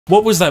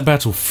What was that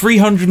battle?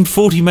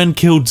 340 men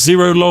killed,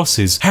 0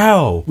 losses.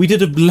 How? We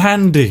did a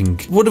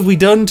landing. What have we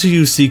done to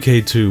you,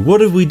 CK2?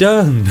 What have we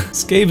done?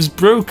 This game's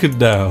broken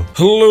now.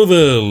 Hello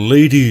there,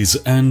 ladies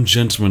and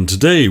gentlemen.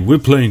 Today, we're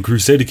playing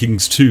Crusader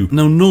Kings 2.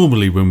 Now,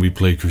 normally when we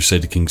play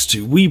Crusader Kings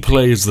 2, we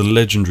play as the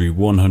legendary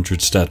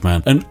 100 stat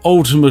man, an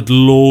ultimate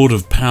lord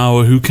of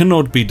power who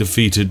cannot be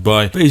defeated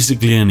by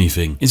basically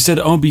anything. Instead,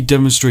 I'll be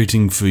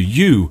demonstrating for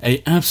you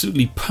a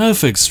absolutely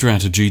perfect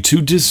strategy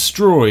to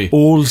destroy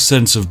all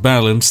sense of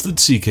balance that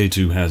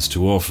CK2 has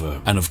to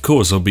offer. And of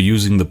course, I'll be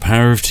using the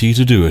power of tea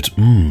to do it.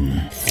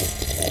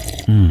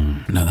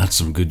 Now that's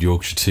some good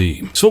Yorkshire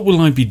tea. So what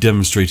will I be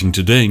demonstrating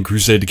today in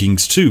Crusader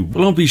Kings 2?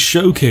 Well, I'll be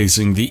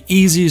showcasing the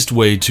easiest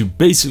way to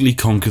basically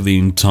conquer the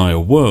entire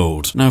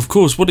world. Now, of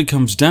course, what it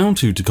comes down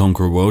to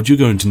conquer a world, you're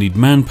going to need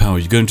manpower,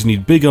 you're going to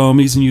need big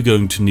armies, and you're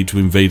going to need to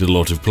invade a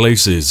lot of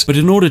places. But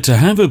in order to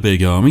have a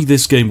big army,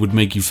 this game would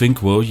make you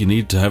think, well, you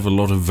need to have a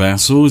lot of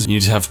vassals, you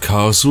need to have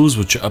castles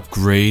which are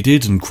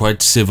upgraded and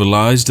quite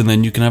civilized, and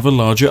then you can have a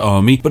larger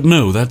army. But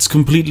no, that's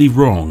completely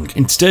wrong.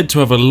 Instead, to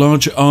have a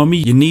larger army,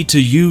 you need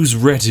to use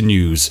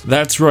retinues.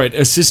 That's right,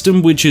 a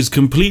system which is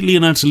completely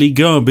and utterly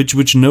garbage,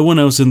 which no one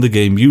else in the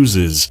game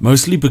uses.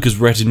 Mostly because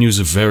retinues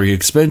are very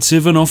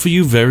expensive and offer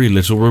you very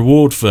little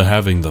reward for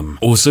having them.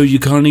 Also, you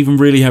can't even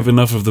really have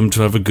enough of them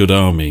to have a good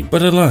army.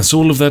 But alas,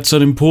 all of that's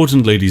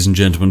unimportant, ladies and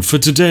gentlemen, for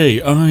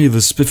today, I,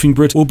 the Spiffing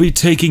Brit, will be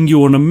taking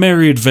you on a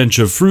merry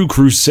adventure through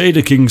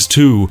Crusader Kings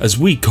 2 as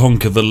we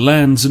conquer the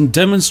lands and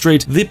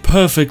demonstrate the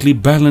perfectly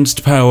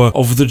balanced power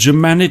of the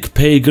Germanic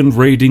pagan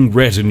raiding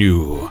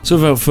retinue. So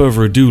without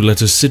further ado,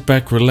 let us sit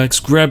back, relax,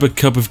 grab a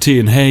cup of tea,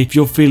 and hey, if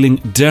you're feeling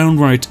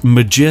downright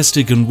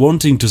majestic and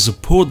wanting to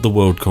support the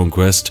world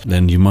conquest,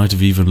 then you might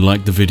have even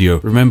liked the video.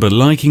 Remember,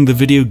 liking the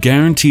video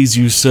guarantees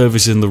you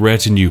service in the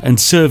retinue, and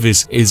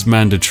service is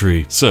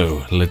mandatory.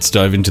 So let's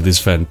dive into this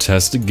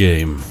fantastic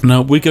game.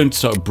 Now, we're going to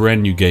start a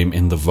brand new game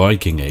in the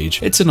Viking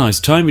Age. It's a nice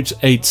time, it's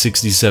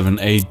 867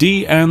 AD,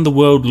 and the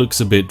world looks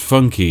a bit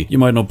funky. You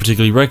might not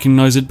particularly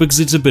recognize it because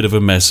it's a bit of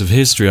a mess of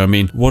history. I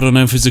mean, what on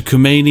earth is a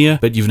Cumania?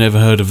 Bet you've never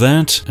heard of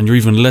that, and you're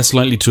even less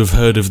likely to have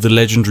heard of the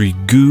legendary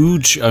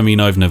Googe. I mean,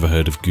 I've never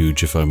heard of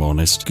Googe, if I'm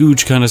honest.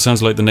 Googe kind of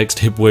sounds like the next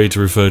hip way to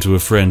refer to a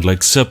friend,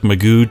 like sup my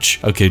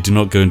Googe. Okay, do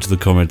not go into the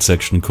comment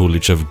section and call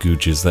each other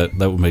Googes,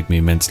 that would make me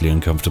immensely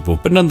uncomfortable.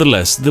 But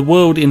nonetheless, the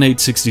world in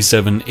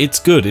 867, it's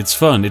good, it's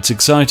fun, it's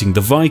exciting.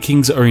 The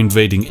Vikings are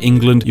invading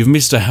England. You've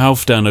Mr.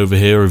 Halfdan over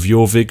here of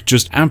Jorvik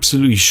just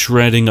absolutely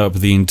shredding up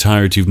the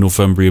entirety of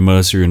Northumbria,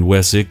 Mercia and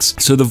Wessex.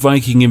 So the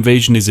Viking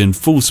invasion is in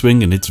full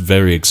swing and it's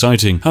very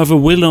exciting. However,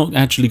 we're not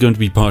actually going to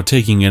be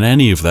partaking in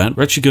any of that.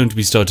 We're actually going to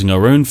be starting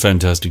our own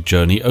fantastic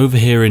journey over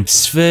here in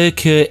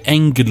Sverker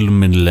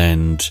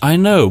Engelmanland. I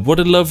know, what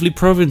a lovely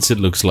province it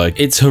looks like.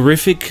 It's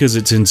horrific because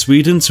it's in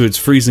Sweden, so it's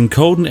freezing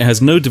cold and it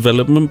has no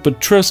development,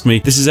 but trust me,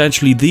 this is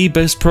actually the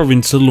best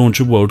province to launch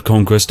a world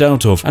conquest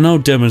out of, and I'll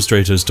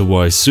demonstrate as to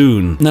why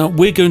soon. Now,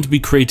 we're going to be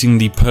creating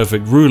the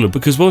perfect ruler,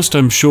 because whilst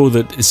I'm sure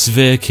that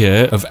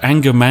Sverker of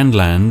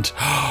Angermanland,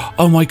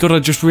 oh my god, I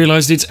just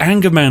realized it's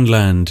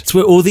Angermanland. It's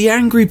where all the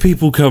angry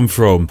people come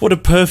from. What a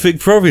perfect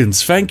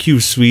province. Thank you,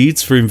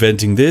 Swedes, for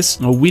inventing this.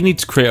 Oh, we need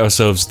to create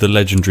ourselves the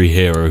legendary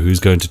hero who's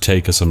going to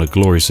take us on a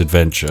glorious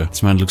adventure.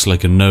 This man looks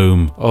like a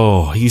gnome.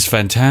 Oh, he's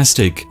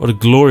fantastic. What a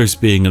glorious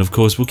being. And of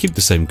course, we'll keep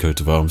the same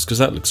coat of arms because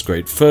that looks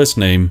great. First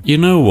name, you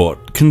know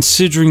what?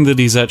 Considering that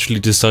he's actually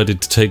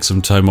decided to take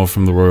some time off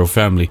from the royal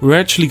family, we're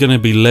actually going to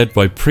be led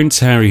by Prince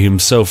Harry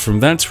himself from,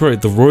 that's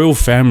right, the royal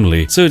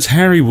family. So it's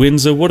Harry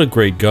Windsor. What a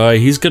great guy.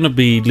 He's going to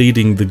be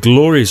leading the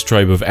glorious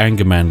tribe of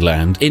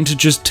Angermanland into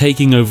just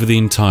taking over the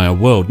entire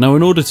world. Now,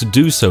 in order to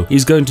do so,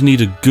 he's going to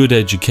need a good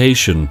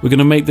education. We're going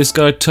to make this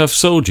guy a tough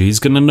soldier. He's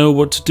going to know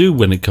what to do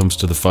when it comes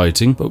to the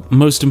fighting, but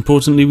most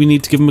importantly, we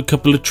need to give him a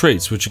couple of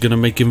traits which are going to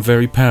make him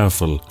very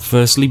powerful.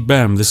 Firstly,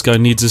 bam, this guy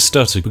needs a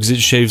stutter because it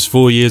shaves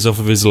 4 years off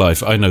of his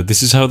life. I know,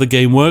 this is how the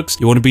game works.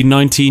 You want to be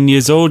 19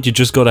 years old, you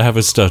just got to have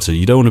a stutter.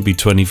 You don't want to be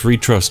 23,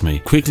 trust me.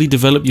 Quickly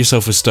develop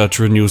yourself a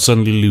stutter and you'll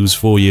suddenly lose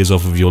 4 years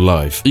off of your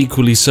life.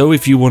 Equally so,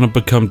 if you want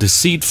to become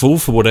deceitful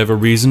for whatever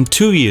reason,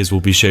 2 years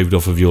will be shaved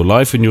off of your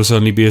life and you'll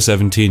suddenly be a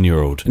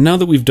 17-year-old. Now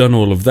that we've done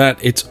all of that,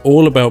 it's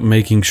all about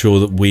making sure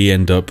that we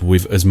end up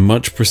with as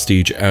much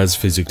prestige as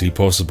physically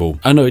possible.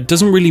 I know it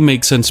doesn't really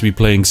make sense to be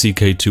playing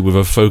CK2 with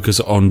a focus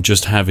on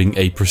just having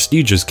a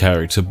prestigious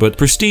character, but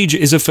prestige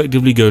is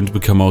effectively going to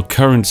become our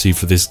currency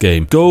for this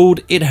game.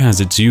 Gold, it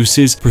has its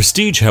uses.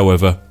 Prestige,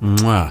 however,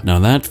 mwah, now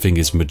that thing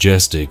is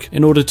majestic.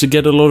 In order to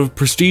get a lot of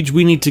prestige,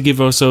 we need to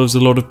give ourselves a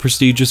lot of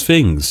prestigious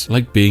things,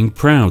 like being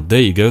proud.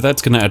 There you go,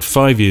 that's going to add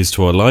 5 years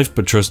to our life,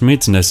 but trust me,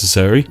 it's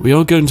necessary. We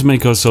are going to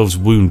make ourselves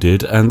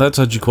wounded, and that's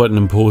actually actually quite an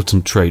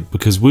important trait,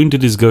 because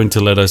wounded is going to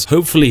let us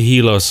hopefully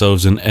heal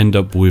ourselves and end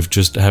up with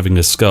just having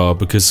a scar,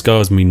 because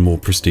scars mean more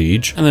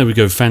prestige. And there we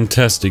go,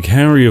 fantastic.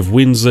 Harry of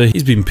Windsor,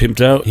 he's been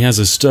pimped out, he has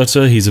a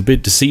stutter, he's a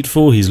bit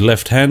deceitful, he's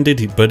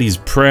left-handed, but he's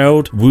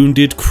proud,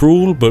 wounded,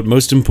 cruel, but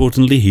most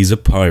importantly, he's a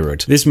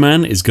pirate. This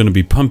man is going to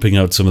be pumping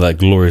out some of that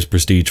glorious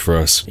prestige for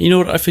us. You know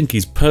what, I think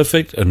he's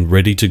perfect and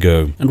ready to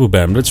go. And well,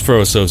 bam, let's throw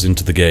ourselves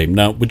into the game.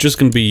 Now, we're just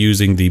going to be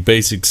using the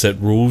basic set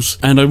rules,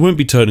 and I won't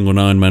be turning on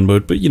Iron Man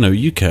mode, but you know,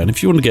 you can.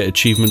 If you want to get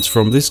achievements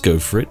from this, go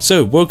for it.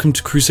 So, welcome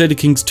to Crusader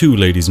Kings 2,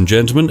 ladies and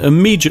gentlemen.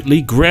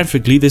 Immediately,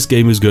 graphically, this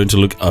game is going to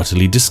look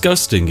utterly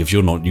disgusting if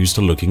you're not used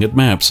to looking at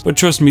maps. But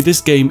trust me,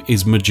 this game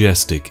is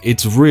majestic.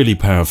 It's really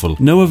powerful.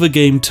 No other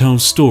game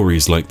tells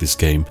stories like this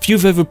game. If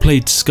you've ever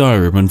played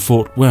Skyrim and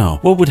thought, wow,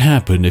 what would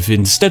happen if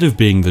instead of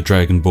being the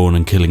Dragonborn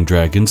and killing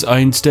dragons, I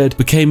instead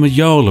became a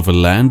Jarl of a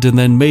land and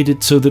then made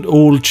it so that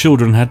all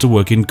children had to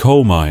work in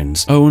coal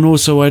mines. Oh, and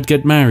also I'd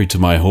get married to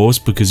my horse,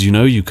 because you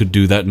know you could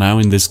do that now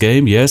in this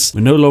game, yes?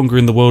 We're no longer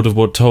in the world of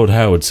what Todd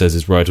Howard says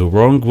is right or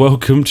wrong.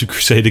 Welcome to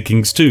Crusader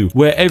Kings 2,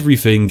 where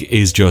everything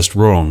is just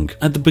wrong.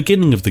 At the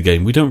beginning of the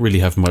game, we don't really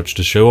have much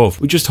to show off.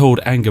 We just hold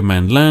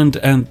Angerman land,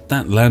 and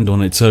that land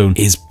on its own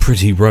is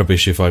pretty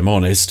rubbish if I'm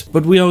honest.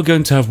 But we are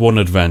going to have one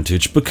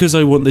advantage. Because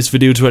I want this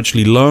video to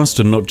actually last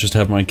and not just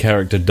have my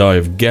character die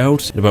of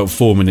gout in about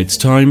 4 minutes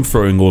time,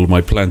 throwing all of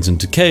my plans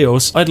into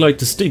chaos, I'd like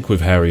to stick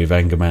with Harry of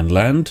Angerman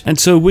land, and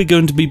so we're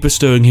going to be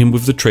bestowing him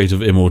with the trait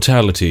of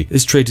immortality.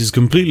 This trait is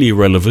completely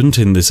irrelevant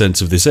in the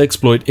sense of this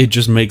exploit, it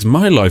just makes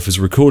my life as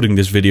recording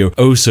this video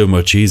oh so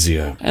much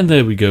easier. And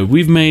there we go,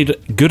 we've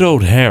made good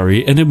old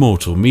Harry an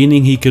immortal,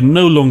 meaning he can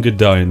no longer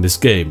die in this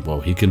game.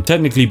 Well, he can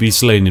technically be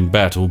slain in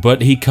battle,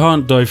 but he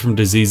can't die from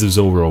diseases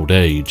or old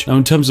age. Now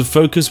in terms of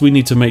focus, we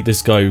need to make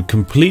this guy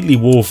completely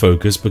war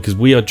focused, because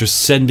we are just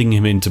sending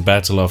him into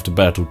battle after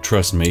battle,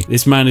 trust me.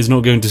 This man is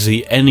not going to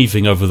see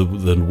anything other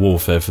than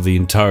warfare for the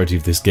entirety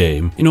of this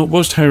game. You know,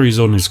 whilst Harry's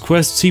on his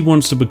quests, he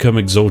wants to become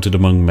exalted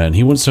among men.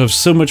 He wants to have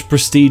so much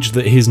prestige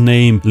that his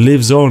name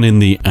lives on in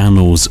the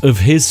annals of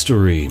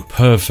history.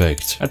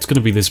 Perfect. That's going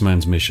to be this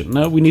man's mission.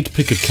 Now we need to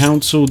pick a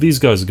council. These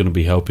guys are going to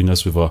be helping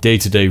us with our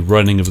day-to-day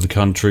running of the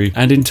country.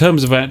 And in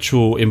terms of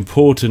actual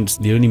importance,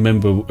 the only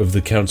member of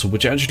the council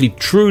which actually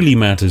truly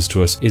matters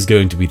to us is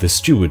going to be the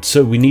steward.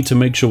 So we need to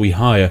make sure we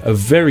hire a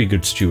very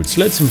good steward.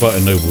 So let's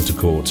invite a noble to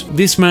court.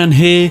 This man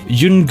here,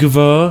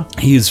 Yungavar,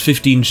 he is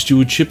 15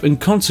 stewardship, and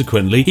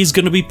consequently he's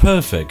going to be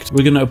perfect.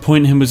 We're going to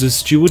appoint him as a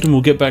steward and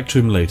we'll get back to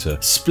him later.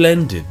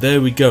 Splendid,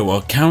 there we go,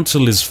 our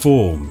council is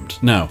formed.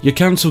 Now, your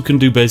council can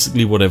do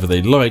basically whatever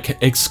they like,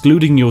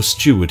 excluding your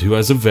steward, who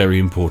has a very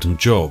important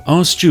job.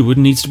 Our steward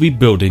needs to be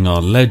building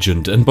our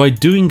legend, and by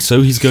doing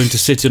so he's going to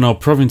sit in our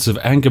province of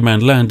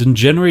Angerman land and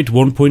generate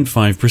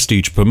 1.5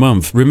 prestige per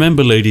month.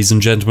 Remember, ladies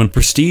and gentlemen,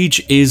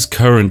 prestige is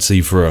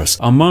currency for us.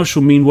 Our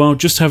marshal, meanwhile,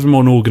 just have him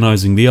on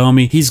organizing the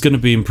army. He's going to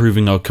be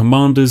improving our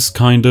commanders,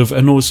 kind of,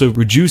 and also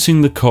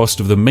reducing the cost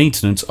of the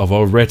maintenance of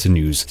our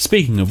retinues.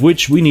 Speaking of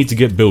which, we need to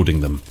get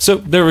building them. So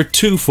there are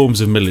two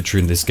forms of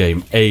military in this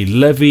game, a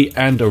levy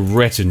and a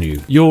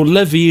retinue. Your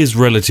levy is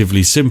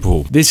relatively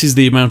simple. This is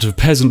the amount of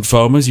peasant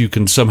farmers you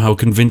can somehow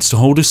convince to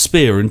hold a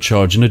spear and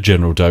charge in a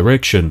general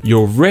direction.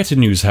 Your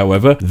retinues,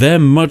 however, they're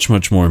much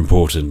more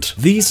important.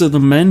 These are the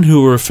men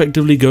who are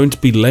effectively going to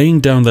be laying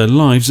down their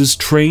lives as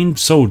trained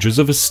soldiers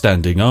of a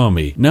standing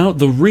army. Now,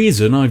 the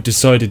reason I've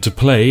decided to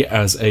play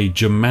as a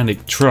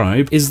Germanic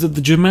tribe is that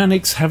the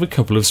Germanics have a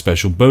couple of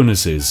special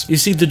bonuses. You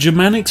see, the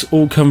Germanics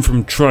all come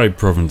from tribe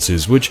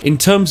provinces, which in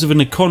terms of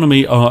an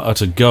economy are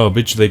utter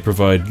garbage. They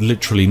provide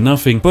literally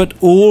nothing, but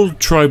all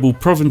tribal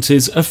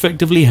provinces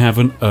effectively have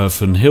an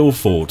earthen hill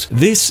fort.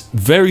 This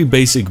very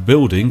basic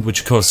building,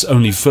 which costs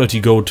only 30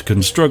 gold to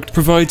construct,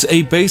 provides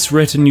a base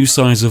retinue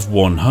size of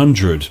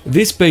 100.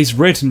 This base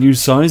retinue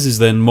size is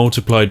then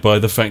multiplied by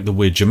the fact that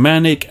we're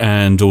Germanic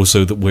and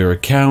also that we're a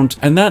count,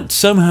 and that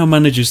somehow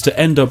manages to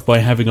end up by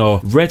having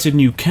our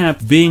retinue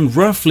cap being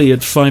roughly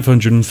at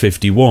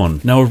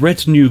 551. Now, a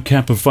retinue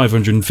cap of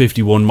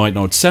 551 might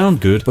not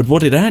sound good, but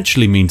what it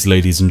actually means,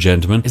 ladies and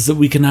gentlemen, is that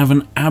we can have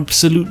an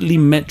absolutely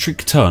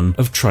metric ton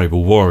of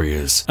tribal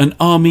warriors. An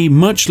army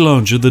much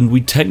larger than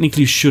we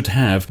technically should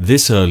have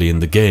this early in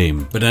the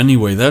game. But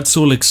anyway, that's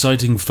all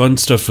exciting fun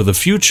stuff for the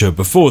future.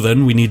 Before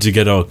then, we need to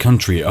get our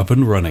country up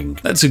and running.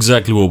 That's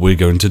exactly what we're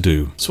going to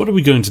do. So what are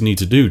we going to need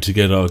to do to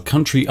get our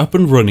country up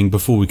and running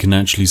before we can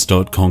actually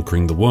start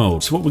conquering the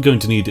world? So what we're going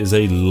to need is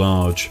a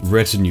large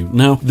retinue.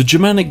 Now, the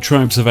Germanic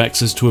tribes have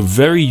access to a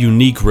very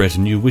unique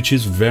retinue, which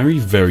is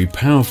very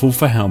powerful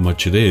for how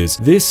much it is.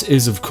 This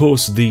is, of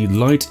course, the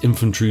light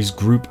infantry's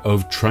group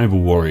of tribal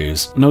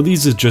warriors. Now,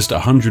 these are just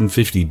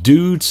 150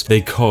 dudes.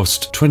 They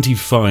cost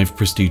 25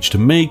 prestige to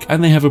make,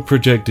 and they have a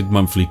projected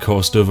monthly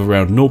cost of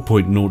around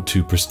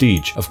 0.02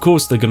 prestige. Of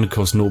course, they're going to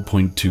cost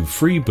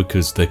 0.23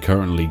 because they're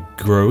currently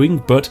growing,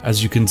 but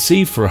as you can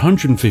see, for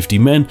 150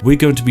 men, we're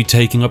going to be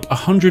taking up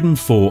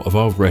 104 of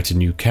our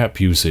retinue cap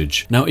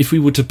usage. Now, if we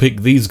were to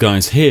pick these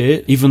guys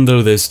here, even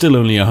though there's still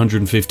only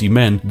 150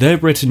 men, their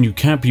retinue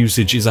cap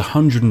usage is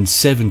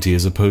 170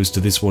 as opposed to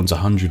this one's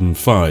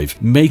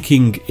 105,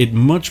 making it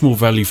much more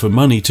value for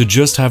money to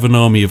just have an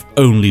army of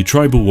only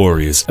tribal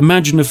warriors.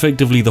 Imagine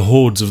effectively the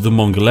hordes of the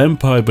Mongol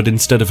Empire, but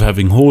instead of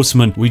having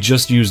horsemen, we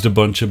just used a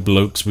bunch of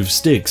blokes with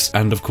sticks,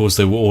 and of course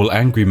they were all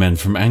angry men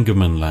from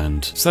Angerman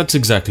land. So that's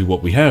exactly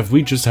what we have.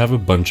 We just have a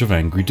bunch of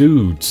angry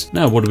dudes.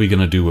 Now what are we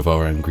gonna do with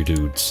our angry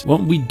dudes? Well,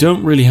 we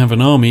don't really have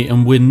an army,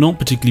 and we're not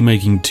particularly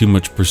making too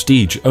much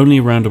prestige, only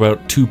around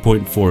about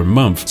 2.4 a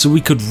month, so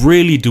we could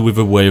really do with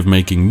a way of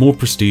making more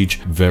prestige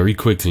very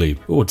quickly.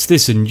 Oh, what's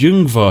this? And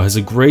Jungvar has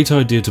a great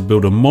idea to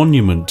build a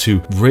monument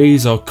to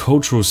raise our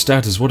cultural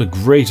status. What a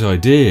great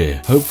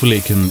idea. Hopefully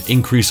it can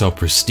increase our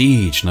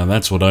prestige. Now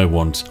that's what I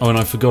want. Oh, and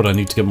I forgot I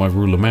need to get my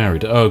ruler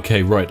married.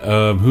 Okay, right.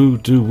 Who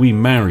do we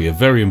marry? A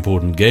very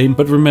important game.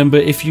 But remember,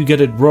 if you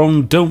get it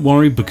wrong, don't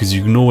worry, because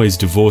you can always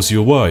divorce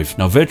your wife.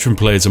 Now, veteran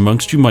players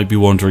amongst you might be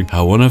wondering,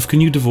 how on earth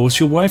can you divorce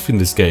your wife in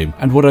this game?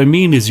 And what I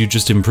mean is you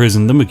just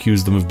imprison them,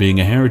 accuse them of being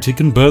a heretic,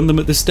 and burn them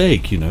at the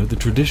stake, you know, the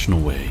traditional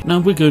way. Now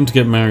we're going to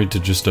get married to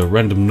just a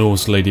random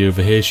Norse lady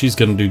over here. She's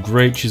going to do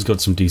great. She's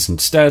got some decent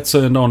stats,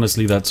 and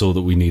honestly, that's all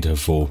that we need her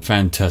for.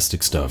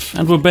 Fantastic stuff.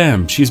 And we're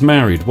bam, she's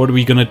married. What are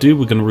we going to do?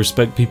 We're going to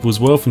respect people's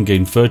wealth and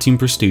gain 13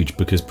 prestige,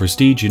 because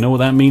prestige, you know what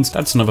that means?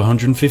 That's another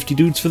 150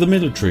 dudes for the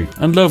military.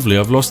 And lovely,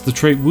 I've lost the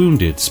trait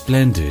wounded.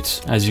 Splendid.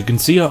 As you can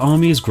see, our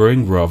army is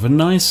growing rather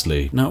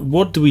nicely. Now,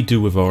 what do we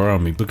do with our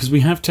army? Because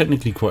we have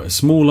technically quite a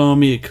small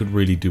army, it could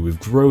really do with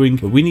growing,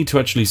 but we need to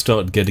actually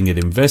start getting it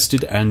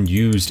invested and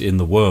used in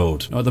the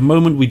world. Now, at the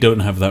moment, we don't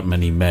have that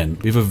many men.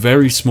 We have a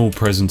very small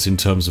presence in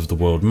terms of the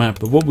world map,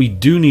 but what we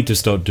do need to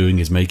start doing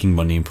is making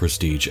money in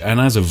prestige. And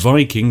as a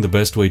Viking, the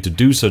best way to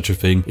do such a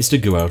thing is to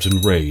go out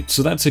and raid.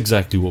 So that's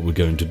exactly what we're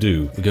going to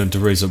do. We're going to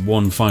raise up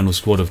one final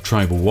squad of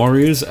tribal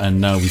warriors, and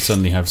now we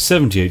suddenly have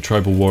 78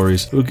 tribal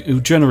warriors who are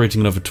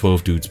generating another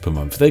 12 dudes per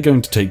month. They're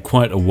going to take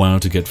quite a while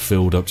to get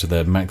filled up to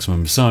their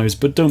maximum size,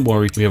 but don't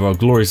worry, we have our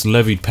glorious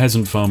levied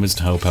peasant farmers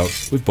to help out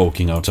with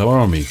bulking out our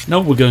army. Now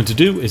what we're going to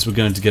do is we're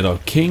going to get our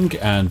king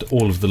and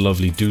all of the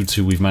lovely dudes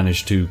who we've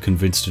managed to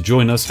convince to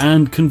join us,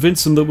 and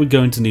convince them that we're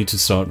going to need to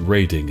start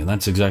raiding, and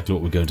that's exactly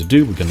what we're going to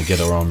do. We're going to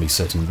get our army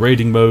set in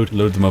raiding mode,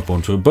 load them up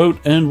onto a boat,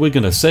 and we're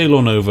going to sail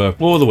on over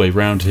all the way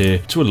round here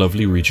to a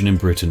lovely region in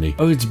Brittany.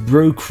 Oh, it's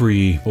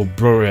Brokri or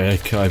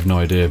Brorek, I have no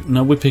idea.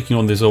 Now we're picking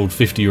on this old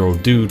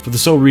 50-year-old dude for the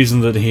sole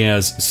reason that he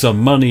has some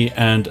money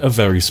and a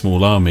very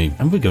small army,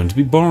 and we're going to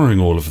be borrowing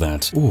all of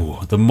that. Ooh,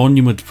 the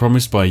monument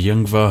promised by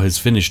Jungvar has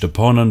finished.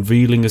 Upon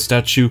unveiling a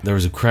statue, there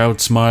is a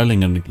crowd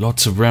smiling and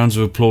lots of rounds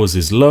of applause.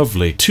 Is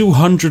lovely.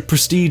 200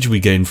 prestige we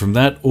gain from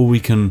that, or we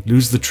can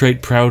lose the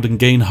trait proud and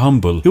gain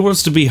humble. Who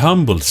wants to be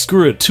humble?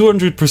 Screw it,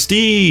 200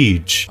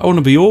 prestige. I want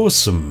to be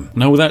awesome.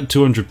 Now with that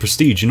 200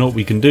 prestige, you know what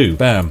we can do?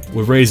 Bam,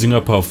 we're raising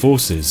up our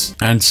forces.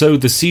 And so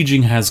the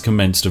sieging has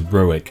commenced of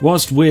Broek.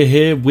 Whilst we're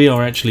here, we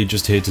are actually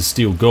just here to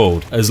steal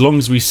gold. As long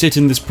as we sit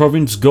in this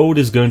province, gold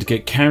is going to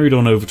get carried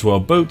on over to our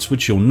boats,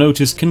 which you'll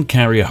notice can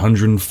carry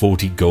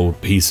 140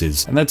 gold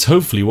pieces. And that's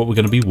hopefully what we're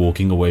going to be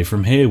walking away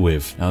from here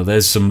with. Now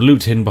there's some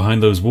loot hidden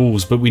behind those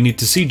walls, but we need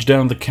to siege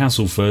down the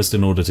castle first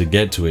in order to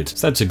get to it.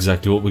 So that's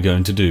exactly what we're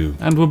going to do.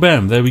 And well,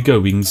 bam, there we go.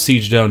 We can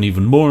siege down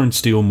even more and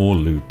steal more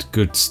loot.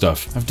 Good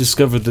stuff. I've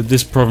discovered that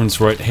this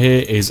province right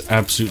here is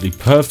absolutely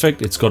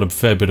perfect. It's got a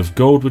fair bit of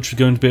gold, which we're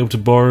going to be able to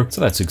borrow.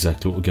 So that's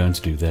exactly what we're going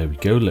to do. There we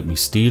go. Let me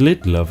steal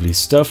it. Lovely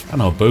stuff.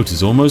 And our boat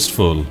is almost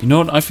full. You know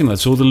what? I think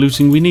that's all the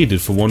looting we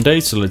needed for one day.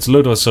 So let's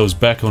load ourselves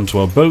back onto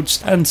our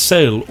boats and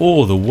sail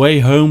all the way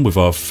home with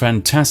our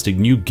fantastic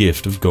new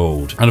gift of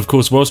gold. And of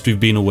course, whilst we've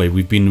been away,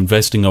 we've been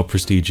investing our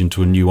prestige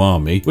into a new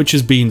army, which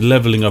has been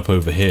leveling up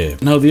over here.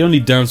 Now, the only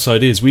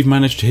downside is we've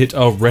managed to hit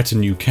our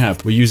retinue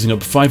cap. We're using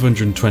up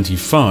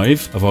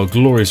 525 of our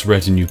glorious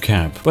retinue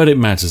cap, but it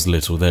matters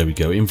little. There we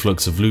go.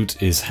 Influx of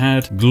loot is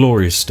had.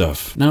 Glorious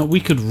stuff. Now, we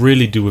could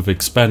really do with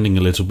expanding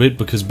a little bit,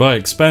 because by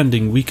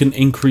expanding, we can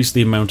increase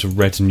the amount of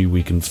retinue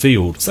we can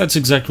field. So that's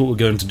exactly what we're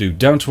going to do.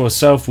 Down to our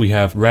south, we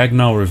have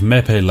Ragnar of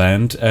Mepe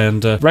land,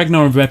 and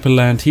Ragnar of Mepe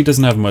land, he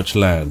doesn't have much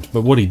land,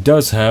 but what he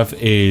does have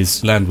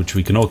is land which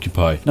we can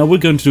occupy. Now, we're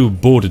going to do a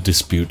border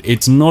dispute.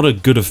 It's not a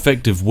good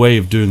effective way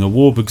of doing a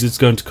war, because it's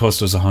going to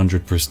cost us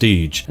 100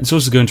 prestige. It's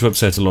also going to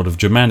upset a lot of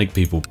Germanic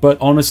people, but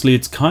honestly,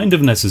 it's kind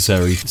of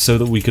necessary so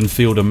that we can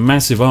field a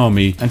massive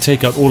army and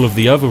take out all of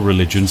the other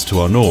religions to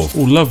our north.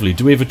 Oh, lovely.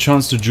 Do we have a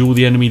chance to duel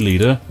the enemy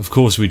leader? Of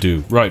course we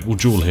do. Right, we'll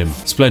duel him.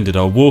 Splendid.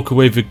 I'll walk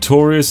away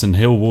victorious and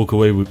he'll walk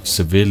away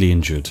severely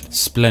injured.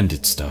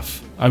 Splendid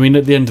stuff. I mean,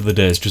 at the end of the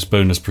day, it's just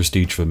bonus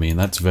prestige for me, and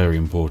that's very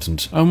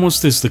important. And what's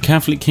this? The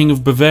Catholic King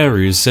of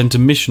Bavaria has sent a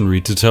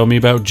missionary to tell me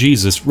about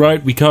Jesus.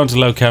 Right, we can't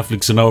allow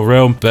Catholics in our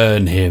realm.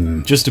 Burn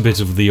him. Just a bit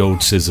of the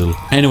old sizzle.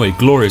 Anyway,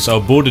 glorious.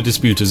 Our border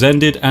dispute has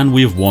ended, and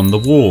we have won the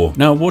war.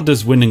 Now, what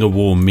does winning a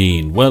war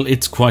mean? Well,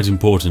 it's quite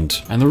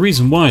important. And the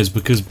reason why is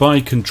because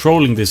by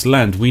controlling this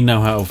land, we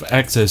now have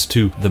access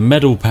to the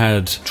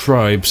Medelpad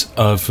tribes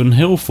of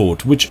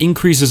Hilfort, which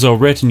increases our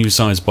retinue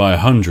size by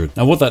 100.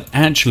 Now, what that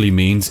actually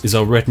means is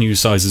our retinue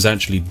size size has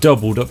actually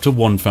doubled up to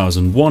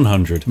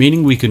 1,100,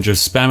 meaning we can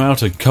just spam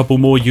out a couple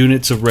more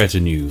units of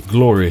retinue.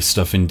 Glorious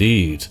stuff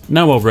indeed.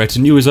 Now our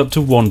retinue is up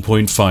to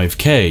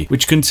 1.5k,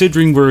 which,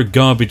 considering we're a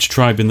garbage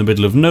tribe in the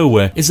middle of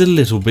nowhere, is a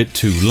little bit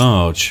too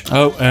large.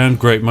 Oh, and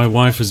great, my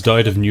wife has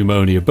died of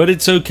pneumonia, but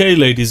it's okay,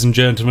 ladies and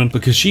gentlemen,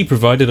 because she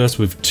provided us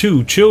with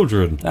 2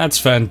 children. That's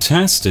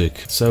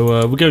fantastic.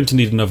 So we're going to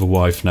need another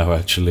wife now,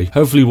 actually.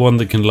 Hopefully one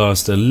that can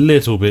last a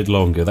little bit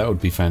longer. That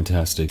would be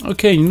fantastic.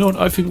 Okay, you know what?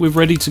 I think we're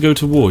ready to go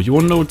to war. You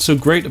want to know what's so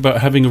great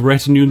about having a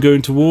retinue and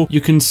going to war? You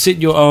can sit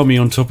your army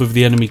on top of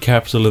the enemy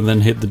capital and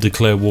then hit the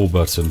declare war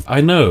button. I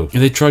know,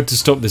 they tried to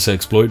stop this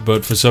exploit,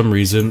 but for some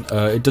reason,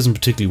 it doesn't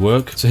particularly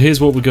work. So here's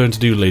what we're going to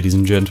do, ladies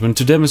and gentlemen.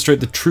 To demonstrate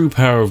the true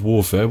power of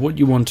warfare, what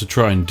you want to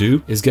try and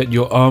do is get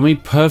your army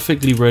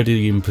perfectly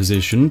ready and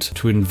positioned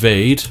to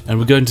invade, and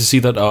we're going to see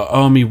that our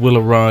army will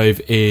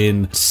arrive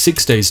in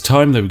 6 days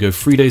time. There we go,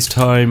 3 days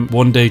time,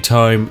 1 day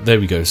time, there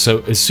we go. So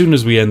as soon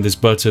as we end this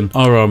button,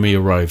 our army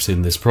arrives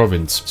in this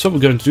province. So what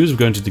we're going to do is we're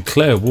going to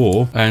declare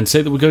war and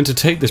say that we're going to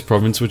take this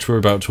province which we're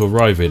about to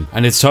arrive in,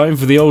 and it's time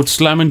for the old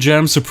slam and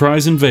jam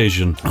surprise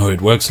invasion. Oh,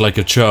 it works like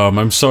a charm.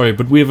 I'm sorry,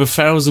 but we have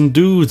 1,000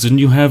 dudes and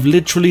you have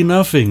literally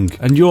nothing,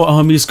 and your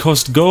armies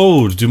cost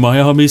gold. Do my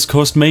armies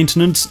cost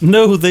maintenance?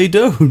 No, they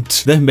don't.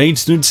 Their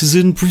maintenance is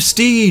in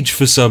prestige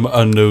for some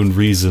unknown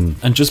reason,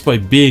 and just by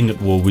being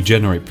at war we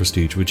generate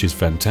prestige, which is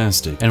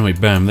fantastic. Anyway,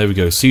 bam, there we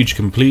go, siege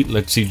complete.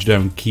 Let's siege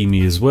down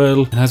Kimi as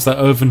well. And has that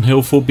Oven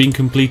Hill fort been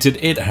completed?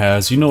 It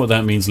has. You know what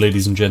that means,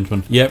 ladies and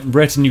gentlemen. Yep,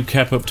 retinue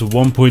cap up to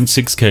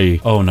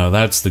 1.6k. Oh no,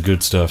 that's the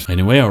good stuff.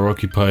 Anyway, our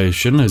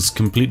occupation has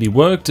completely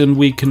worked and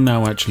we can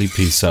now actually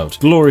peace out.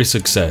 Glorious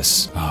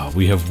success. Ah,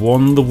 we have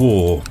won the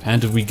war.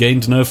 And have we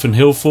gained an Oven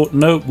Hill fort?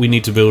 Nope, we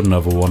need to build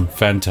another one.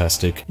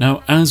 Fantastic.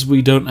 Now, as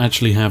we don't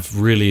actually have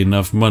really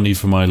enough money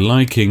for my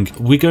liking,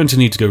 we're going to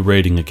need to go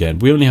raiding again.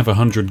 We only have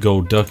 100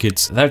 gold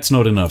ducats. That's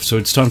not enough, so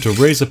it's time to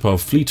raise up our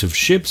fleet of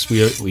ships.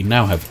 We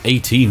now have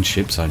 18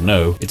 ships, I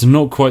know. It's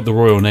not quite the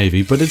Royal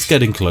Navy, but it's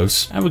getting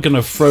close. And we're going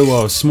to throw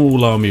our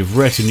small army of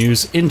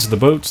retinues into the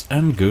boats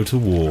and go to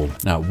war.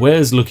 Now,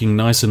 where's looking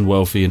nice and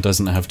wealthy and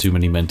doesn't have too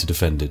many men to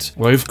defend it?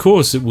 Well, of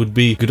course, it would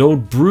be good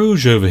old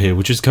Bruges over here,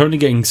 which is currently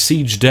getting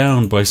sieged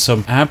down by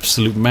some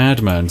absolute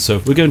madman.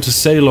 So we're going to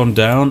sail on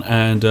down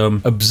and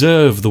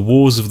observe the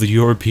wars of the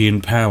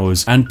European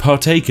powers and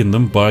partake in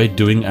them by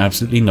doing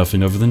absolutely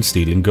nothing other than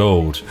stealing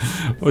gold.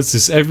 What's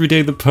this? Every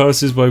day that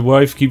passes, my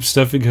wife keeps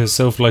stuffing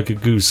herself like a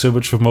goose. So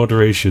much for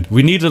moderation.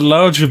 We need a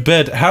larger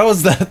bed. How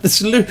is that the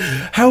solution?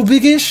 How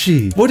big is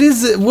she? What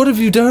is it? What have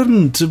you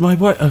done to my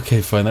wife?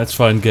 Okay, fine. That's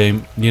fine,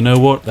 game. You know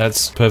what?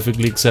 That's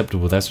perfectly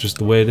acceptable. That's just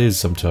the way it is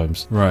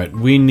sometimes. Right.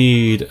 We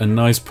need a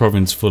nice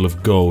province full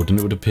of gold, and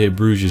it would appear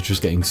Bruges is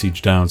just getting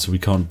sieged down, so we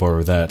can't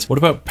borrow that. What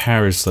about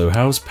Paris, though?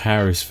 How's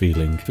Paris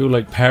feeling? I feel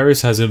like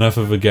Paris has enough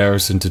of a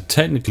garrison to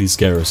technically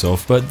scare us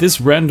off, but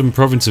this random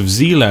province of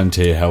Zeeland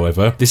here,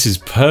 however, this is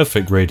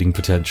perfect raiding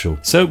potential.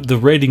 So the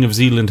raiding of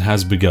Zeeland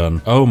has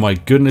begun. Oh my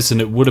goodness,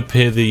 and it would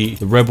appear the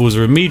rebels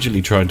are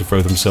immediately trying to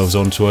throw themselves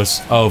onto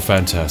us. Oh,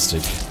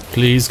 fantastic.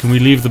 Please, can we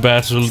leave the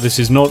battle? This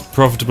is not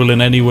profitable in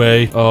any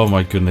way. Oh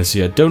my goodness,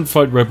 yeah. Don't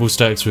fight rebel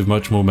stacks with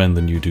much more men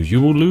than you do. You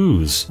will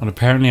lose. And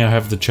apparently I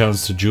have the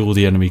chance to duel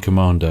the enemy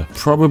commander.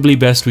 Probably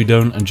best we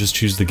don't and just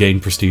choose the gain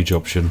prestige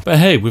option. But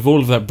hey, with all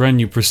of that brand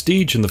new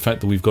prestige and the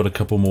fact that we've got a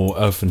couple more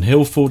Earth and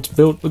Hill forts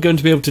built, we're going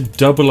to be able to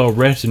double our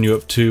retinue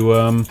up to,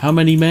 how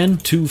many men?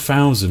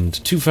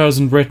 2,000.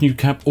 2,000 retinue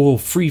cap or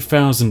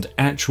 3,000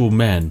 actual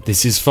men.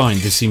 This is fine.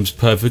 This seems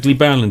perfectly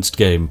balanced,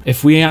 game.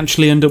 If we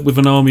actually end up with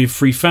an army of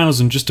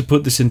 3,000, just to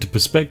put this into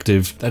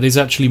perspective, that is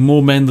actually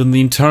more men than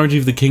the entirety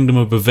of the Kingdom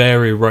of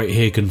Bavaria right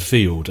here can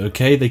field,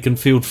 okay? They can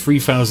field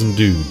 3,000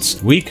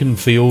 dudes. We can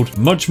field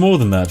much more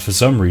than that for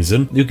some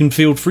reason. You can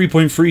field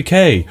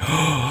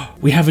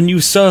 3.3k. We have a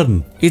new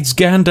son. It's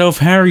Gandalf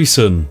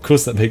Harryson. Of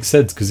course that makes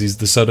sense because he's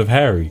the son of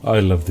Harry. I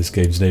love this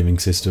game's naming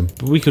system.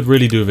 But we could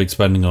really do with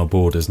expanding our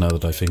borders now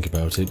that I think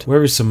about it.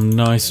 Where is some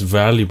nice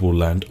valuable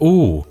land?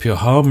 Oh, Pure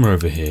Harbour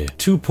over here.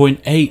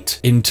 2.8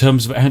 in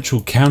terms of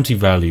actual county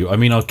value. I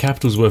mean, our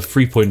capital's worth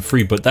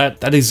 3.3, but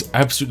that is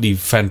absolutely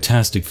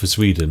fantastic for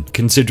Sweden,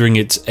 considering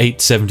it's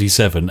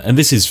 877. And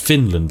this is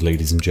Finland,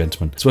 ladies and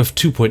gentlemen. It's worth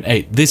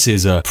 2.8. This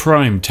is a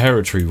prime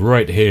territory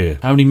right here.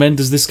 How many men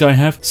does this guy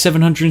have?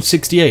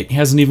 768. He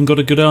hasn't even got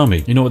a good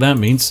army. You know what that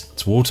means?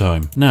 It's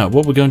wartime. Now,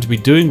 what we're going to be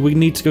doing, we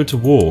need to go to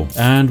war.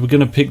 And we're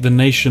going to pick the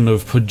nation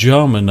of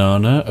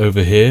Pajamanana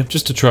over here,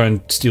 just to try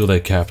and steal their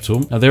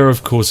capital. Now, they're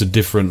of course a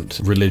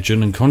different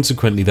religion, and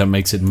consequently that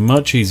makes it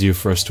much easier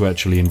for us to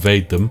actually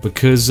invade them,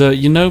 because,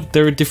 you know,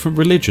 they're a different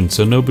religion,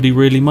 so nobody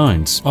really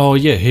minds. Oh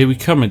yeah, here we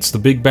come. It's the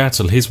big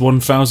battle. His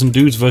 1,000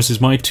 dudes versus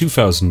my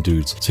 2,000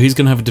 dudes. So he's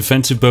going to have a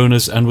defensive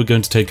bonus, and we're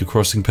going to take a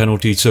crossing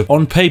penalty. So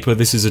on paper,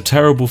 this is a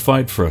terrible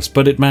fight for us,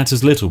 but it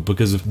matters little,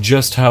 because of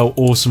just how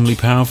awesomely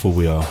powerful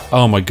we are.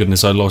 Oh my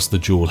goodness, I lost the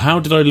jewel. How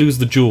did I lose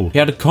the jewel? He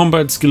had a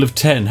combat skill of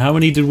 10. How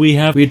many did we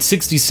have? We had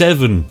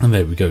 67. And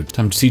there we go.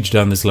 Time to siege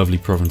down this lovely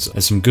province.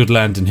 There's some good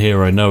land in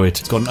here, I know it.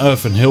 It's got an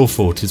earth and hill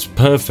fort. It's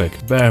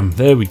perfect. Bam,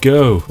 there we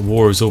go. The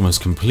war is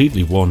almost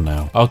completely won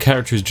now. Our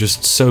character is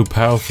just so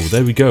powerful.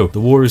 There we go. The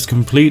war is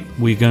complete.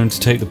 We're going to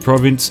take the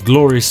province.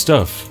 Glorious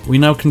stuff. We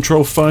now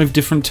control 5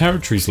 different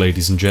territories,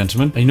 ladies and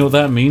gentlemen. And you know what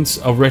that means?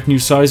 Our retinue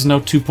size is now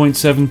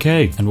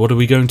 2.7k. And what are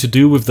we going to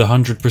do with the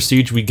 100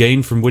 prestige we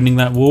gained from winning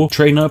that war?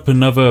 Train up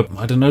another,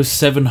 I don't know,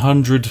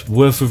 700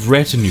 worth of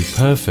retinue.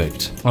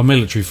 Perfect. Our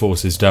military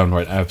force is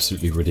downright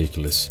absolutely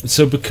ridiculous.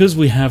 So because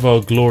we have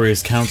our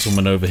glorious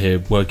councilman over here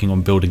working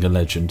on building a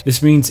legend,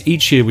 this means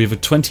each year we have a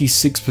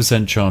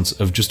 26% chance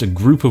of just a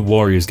group of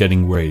warriors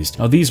getting raised.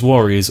 Now these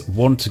warriors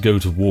want to go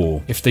to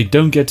war. If they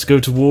don't get to go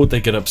to war, they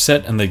get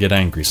upset and they get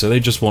angry. So they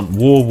just want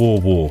war, war,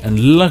 war. And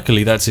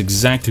luckily that's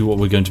exactly what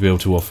we're going to be able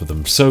to offer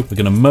them. So we're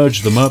going to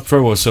merge them up,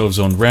 throw ourselves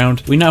on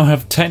round. We now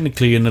have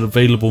technically an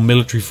available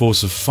military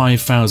force of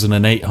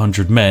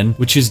 5,800 men,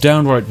 which is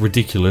downright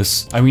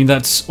ridiculous. I mean,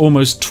 that's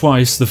almost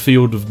twice the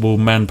fieldable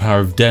manpower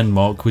of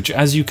Denmark, which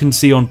as you can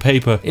see on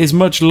paper is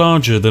much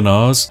larger than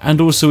ours,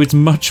 and also it's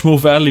much more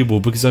valuable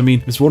because I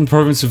mean this one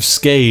province of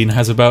Skane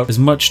has about as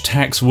much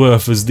tax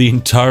worth as the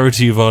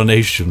entirety of our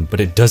nation, but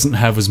it doesn't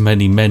have as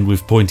many men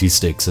with pointy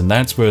sticks, and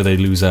that's where they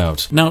lose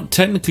out. Now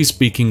technically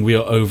speaking we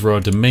are over our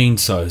domain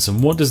size,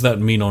 and what does that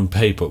mean on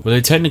paper? Well,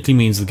 it technically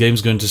means the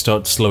game's going to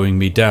start slowing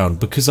me down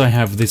because I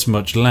have this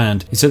much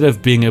land. Instead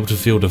of being able to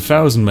field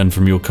 1,000 men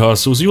from your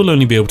castles, you'll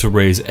only be able to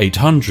raise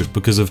 800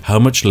 because of how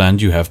much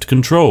land you have to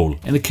control.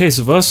 In the case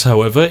of us,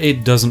 however,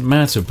 it doesn't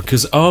matter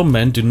because our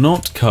men do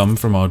not come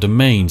from our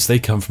domains, they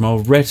come from our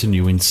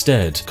retinue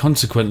instead.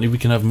 Consequently, we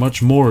can have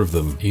much more of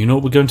them. You know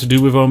what we're going to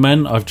do with our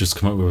men? I've just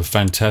come up with a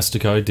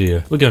fantastic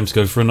idea. We're going to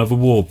go for another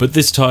war, but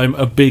this time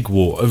a big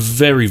war, a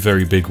very,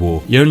 very big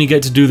war. You only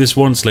get to do this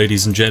once,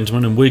 ladies and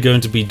gentlemen, and we're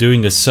going to be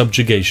doing a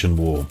subjugation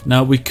war.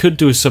 Now, we could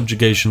do a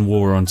subjugation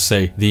war on,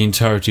 say, the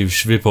entirety of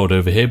Svipod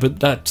over here, but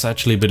that's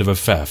actually a bit of a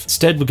faff.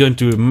 Instead, we're going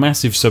to do a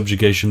massive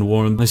subjugation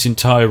war on this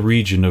entire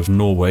region of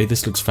Norway.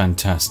 This looks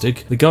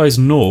fantastic. The guy's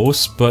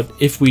Norse, but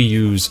if we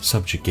use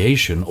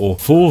subjugation or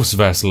force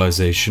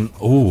vassalization,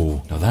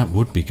 oh, now that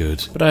would be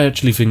good. But I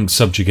actually think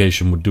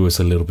subjugation would do us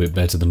a little bit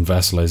better than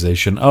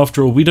vassalization.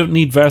 After all, we don't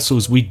need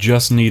vassals, we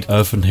just need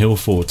earth and hill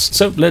forts.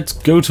 So let's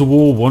go to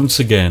war once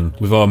again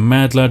with our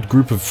mad lad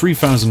group of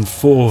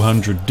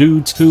 3,400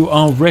 dudes who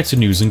are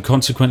retinues and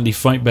consequently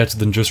fight better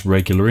than just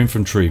regular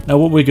infantry. Now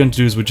what we're going to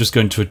do is we're just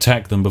going to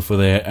attack them before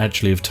they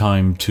actually have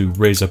time to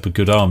raise up a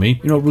good army.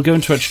 You know, we're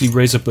going to actually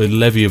raise up a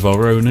levy of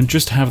our own and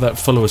just have that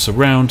follow us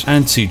around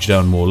and siege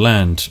down more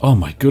land. Oh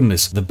my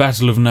goodness, the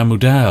Battle of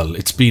Namudal.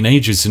 It's been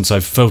ages since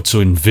I've felt so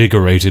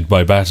invigorated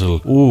by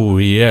battle. Oh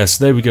yes,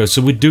 there we go.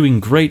 So we're doing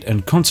great,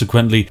 and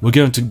consequently we're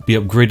going to be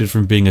upgraded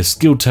from being a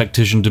skilled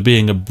tactician to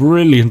being a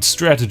brilliant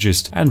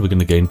strategist, and we're going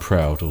to gain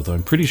proud, although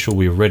I'm pretty sure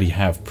we already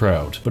have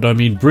proud. But I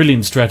mean,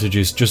 brilliant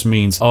strategist just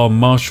means our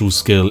martial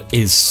skill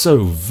is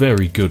so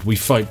very good. We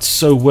fight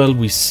so well,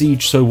 we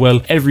siege so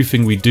well,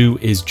 everything we do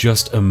is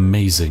just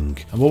amazing.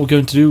 And what we're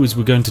going to do is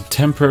we're going to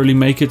temporarily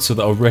make it so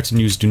that our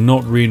retinues do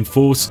not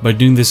reinforce. By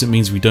doing this, it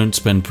means we don't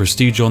spend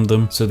prestige on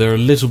them, so they're a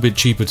little bit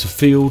cheaper to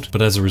field,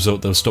 but as a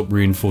result they'll stop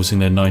reinforcing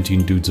their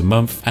 19 dudes a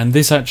month. And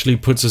this actually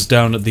puts us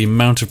down at the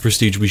amount of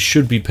prestige we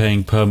should be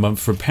paying per month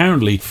for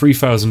apparently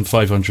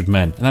 3,500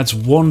 men, and that's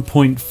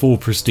 1.4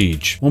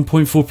 prestige.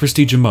 1.4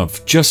 prestige a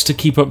month just to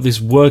keep up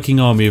this working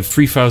army of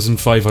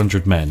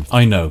 3,500 men.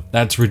 I know,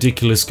 that's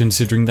ridiculous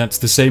considering that's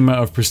the same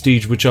amount of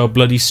prestige which our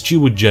bloody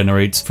steward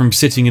generates from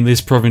sitting in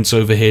this province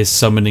over here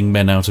summoning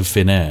men out of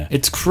thin air.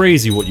 It's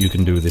crazy what you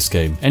can do with this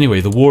game.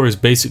 Anyway, the war is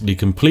basically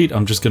complete.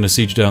 I'm just going to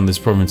siege down this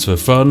province for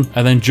fun,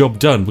 and then job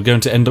done. We're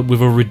going to end up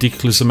with a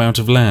ridiculous amount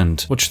of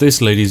land. Watch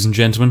this, ladies and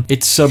gentlemen.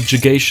 It's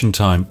subjugation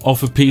time.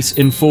 Offer peace,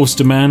 enforce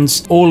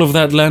demands. All of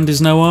that land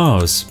is now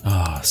ours.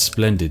 Ah,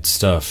 splendid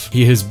stuff.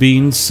 He has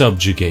been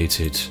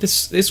subjugated.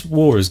 This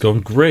war has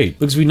gone great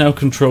because we now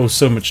control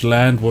so much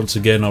land. Once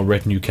again, our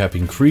retinue cap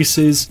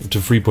increases to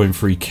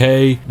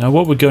 3.3k. Now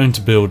what we're going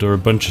to build are a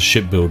bunch of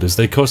shipbuilders.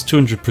 They cost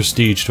 200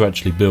 prestige to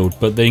actually build,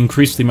 but they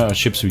increase the amount of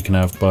ships we can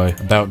have by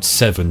about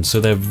 7, so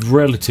they're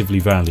relatively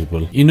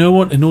valuable. You know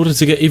what? In order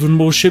to get even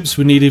more ships,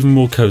 we need even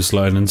more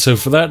coastline, and so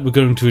for that we're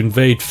going to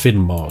invade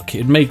Finnmark.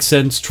 It makes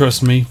sense,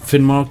 trust me.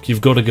 Finnmark,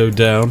 you've got to go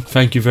down.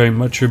 Thank you very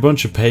much, you're a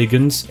bunch of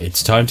pagans.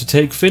 It's time to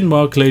take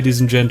Finnmark,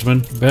 ladies and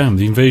gentlemen. Bam,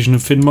 the invasion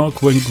of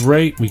Finnmark went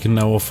great. We can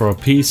now offer our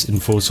peace,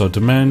 enforce our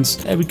demands.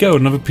 There we go,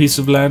 another piece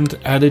of land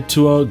added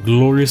to our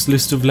glorious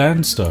list of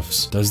land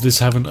stuffs. Does this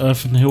have an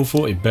earth and hill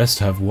fort? It best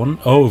have one.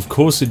 Oh, of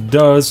course it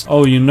does.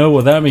 Oh, you know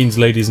what that means,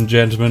 ladies and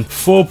gentlemen.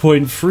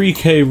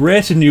 4.3k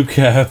retinue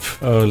cap.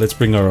 Oh, let's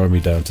bring our army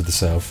down to the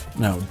south.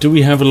 Now, do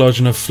we have a large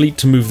enough fleet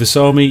to move this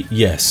army?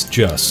 Yes,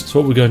 just. So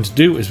what we're going to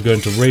do is we're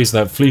going to raise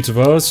that fleet of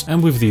ours,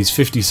 and with these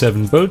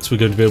 57 boats, we're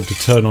going to be able to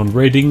turn on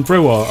raiding,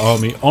 throw our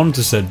army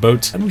onto said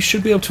boats, and we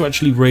should be able to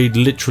actually raid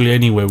literally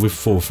anywhere with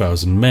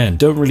 4,000 men.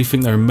 Don't really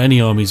think there are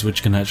many armies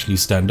which can actually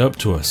stand up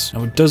to us.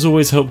 Now, it does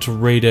always help to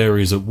raid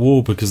areas at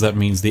war because that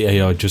means the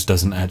AI just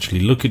doesn't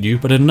actually look at you,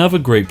 but another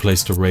great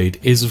place to raid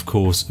is of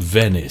course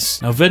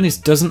Venice. Now Venice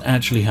doesn't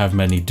actually have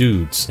many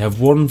dudes. They have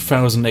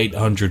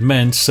 1,800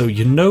 men, so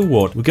you know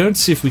what? We're going to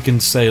see if we can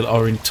sail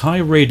our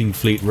entire raiding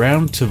fleet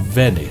round to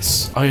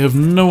Venice. I have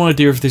no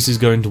idea if this is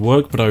going to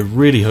work, but I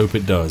really hope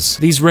it does.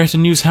 These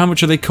retinues, how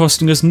much are they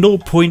costing us?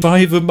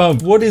 0.5 a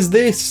month. What is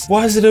this?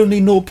 Why is it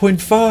only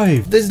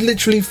 0.5? There's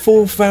literally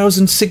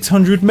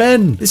 4,600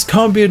 men. This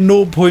can't be a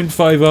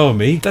 0.5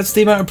 army. That's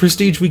the amount of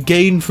prestige we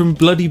gain from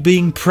bloody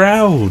being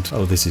proud.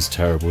 Oh, this is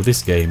terrible.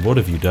 This game, what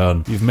have you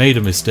done? You've made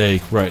a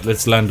mistake. Right,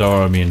 let's land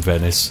our army in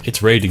Venice.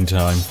 It's raiding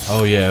time.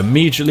 Oh yeah,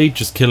 immediately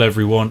just kill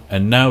everyone,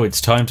 and now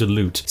it's time to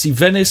loot. See,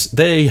 Venice,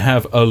 they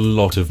have a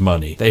lot of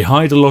money. They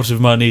hide a lot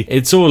of money.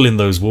 It's all in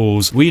those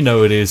walls. We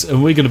know it is,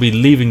 and we're going to be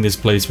leaving this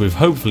place with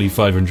hopefully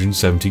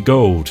 570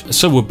 gold.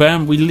 So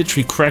bam, we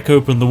literally crack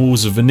open the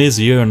walls of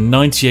Venezia and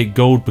 98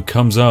 gold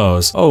becomes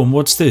ours. Oh, and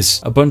what's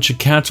this? A bunch of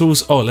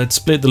cattles? Oh, let's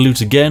split the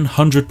loot again.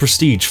 100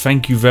 prestige.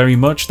 Thank you very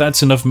much.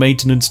 That's enough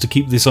maintenance to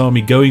keep this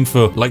army going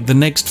for like the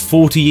next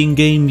 40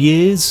 in-game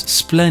years.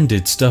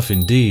 Splendid stuff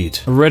indeed.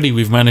 Already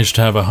we've managed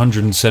to have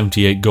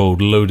 178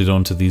 gold loaded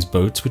onto these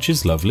boats, which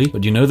is lovely.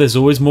 But you know, there's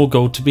always more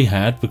gold to be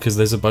had because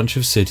there's a bunch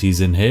of cities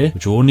in here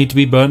which all need to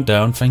be burnt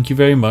down. Thank you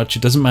very much.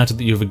 It doesn't matter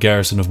that you have a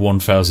garrison of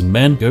 1,000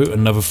 men. Go,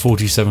 another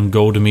 47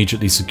 gold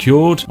immediately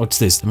secured. What's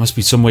this? There must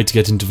be some way to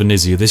get into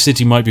Venezia. This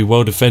city might be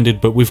well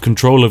defended, but with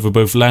control over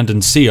both land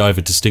and sea, I have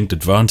a distinct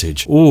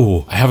advantage.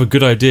 Oh, I have a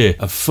good idea.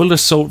 A full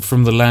assault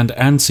from the land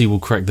and sea will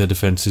crack their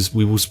defenses.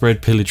 We will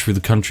spread pillage through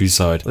the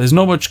countryside. There's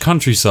not much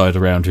countryside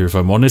around here, if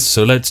I'm honest,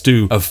 so let's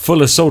do a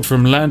full assault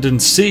from land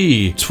and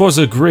sea. 'Twas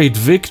a great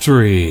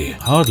victory.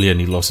 Hardly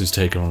any losses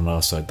taken on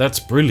our side. That's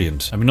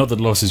brilliant. I mean, not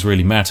that losses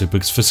really matter,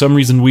 because for some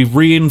reason we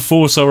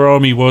reinforce our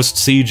army whilst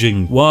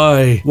sieging.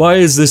 Why? Why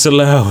is this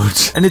allowed?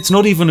 And it's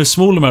not even a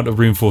small amount of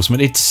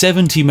reinforcement. It's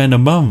 70 men a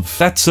month.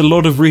 That's a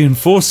lot of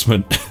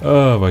reinforcement.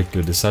 Oh my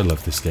goodness, I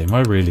love this game.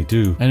 I really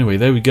do. Anyway,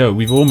 there we go.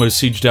 We've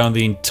almost sieged down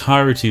the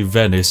entirety of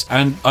Venice,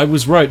 and I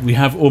was right. We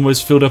have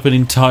almost filled up an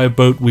entire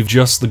boat with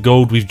just the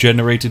gold we've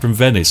generated from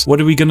Venice.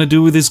 What are we going to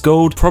do with this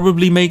gold?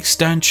 Probably make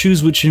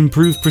statues which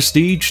improve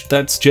prestige.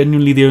 That's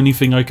genuinely the only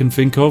thing I can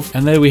think of.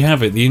 And there we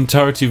have it. The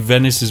entirety of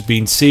Venice has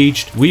been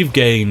sieged. We've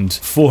gained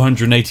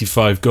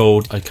 485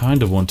 gold. I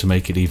kind of want to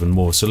make it even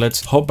more. So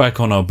let's hop back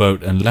on our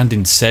boat and land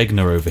in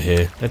Segna over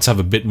here. Let's have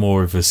a bit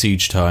more of a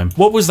siege time.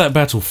 What was that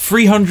battle?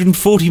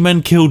 340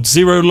 men killed,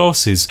 0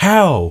 losses.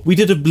 How? We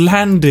did a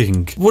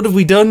landing. What have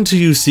we done to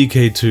you,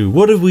 CK2?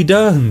 What have we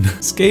done?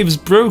 This game's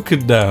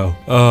broken now.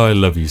 Oh, I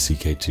love you,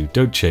 CK2.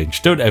 Don't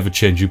change. Don't ever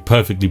change. You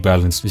perfectly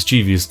balanced,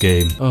 mischievous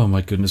game. Oh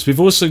my goodness. We've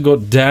also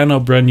got Dan, our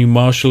brand new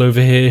marshal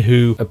over here,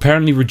 who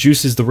apparently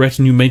reduces the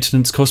retinue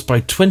maintenance cost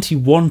by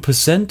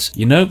 21%.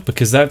 You know,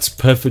 because that's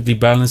perfectly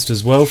balanced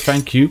as well.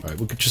 Thank you. All right,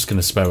 we're just going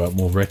to spare out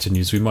more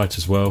retinues. We might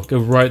as well go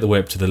right the way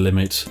up to the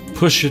limit.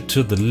 Push it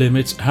to the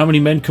limit. How many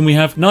men can we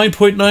have?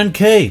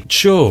 9.9k.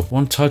 Sure.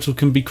 One title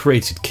can be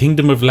created.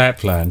 Kingdom of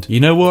Lapland. You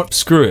know what?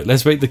 Screw it.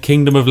 Let's make the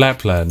Kingdom of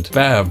Lapland.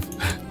 Bam.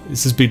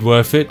 This has been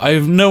worth it. I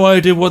have no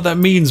idea what that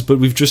means, but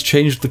we've just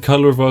changed the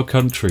color of our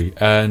country,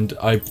 and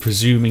I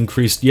presume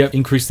increased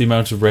the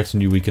amount of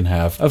retinue we can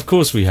have. Of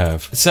course we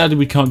have. Sadly,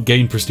 we can't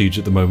gain prestige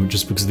at the moment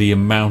just because of the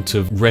amount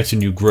of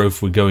retinue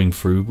growth we're going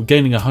through. We're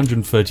gaining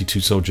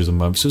 132 soldiers a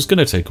month, so it's going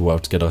to take a while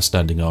to get our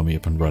standing army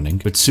up and running,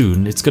 but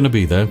soon it's going to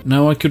be there.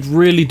 Now, I could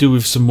really do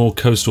with some more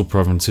coastal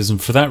provinces,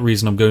 and for that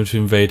reason, I'm going to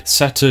invade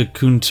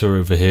Satakunta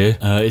over here.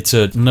 It's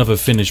another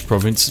Finnish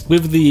province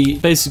with the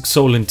basic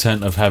sole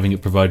intent of having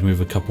it provide me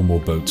with a couple more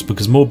boats,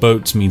 because more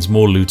boats means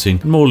more looting,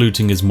 and more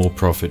looting is more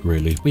profit,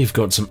 really. We've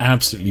got some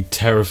absolutely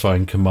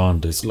terrifying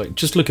commanders. Like,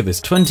 just look at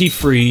this.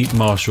 23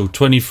 marshal,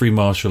 23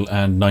 marshal,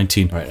 and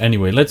 19. Right,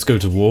 anyway, let's go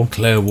to war.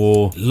 Declare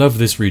war. Love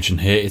this region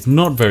here. It's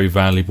not very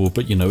valuable,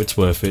 but you know, it's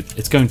worth it.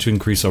 It's going to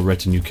increase our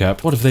retinue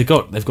cap. What have they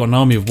got? They've got an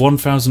army of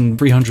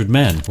 1,300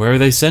 men. Where are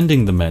they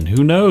sending the men?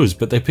 Who knows?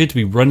 But they appear to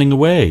be running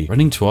away.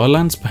 Running to our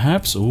lands,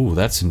 perhaps? Oh,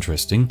 that's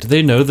interesting. Do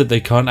they know that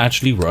they can't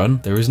actually run?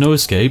 There is no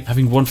escape.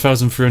 Having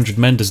 1,300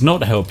 men does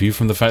not help you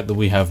from the fact that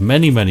we have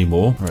many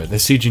more. Right, they're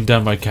sieging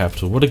down my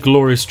capital. What a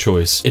glorious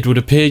choice. It would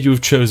appear you have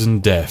chosen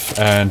death,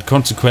 and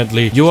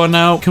consequently, you are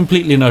now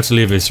completely and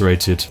utterly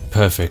eviscerated.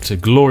 Perfect. A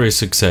glorious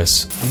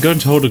success. I'm going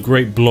to hold a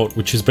great blot,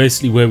 which is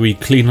basically where we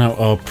clean out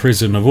our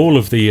prison of all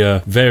of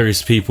the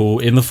various people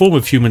in the form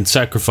of human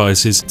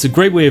sacrifices. It's a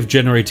great way of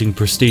generating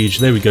prestige.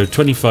 There we go.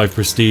 25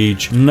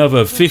 prestige,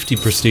 another 50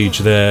 prestige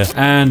there,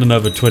 and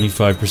another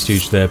 25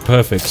 prestige there.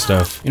 Perfect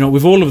stuff. You know,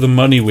 with all of the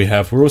money we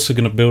have, we're also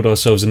going to build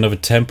ourselves another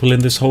temple in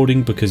extend this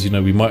holding because, you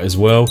know, we might as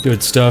well.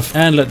 Good stuff.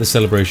 And let the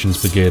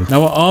celebrations begin.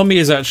 Now, our army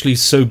is actually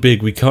so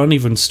big we can't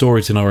even store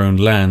it in our own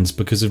lands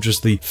because of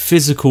just the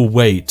physical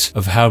weight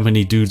of how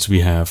many dudes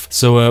we have.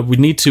 So we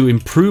need to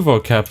improve our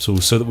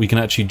capital so that we can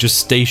actually just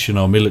station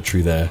our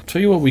military there.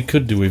 Tell you what we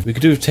could do with. We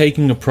could do with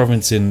taking a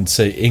province in,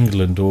 say,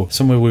 England or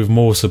somewhere with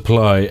more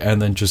supply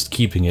and then just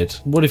keeping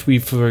it. What if we,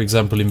 for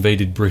example,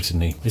 invaded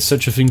Brittany? Is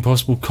such a thing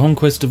possible?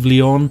 Conquest of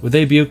Lyon? Would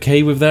they be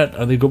okay with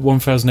that? They've got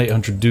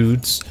 1,800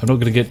 dudes. I'm not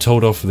going to get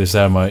told off for this,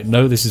 am I?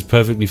 No, this is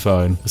perfectly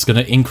fine. It's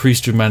going to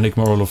increase Germanic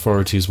moral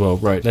authority as well.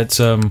 Right, let's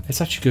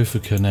actually go for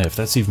Kernev.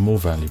 That's even more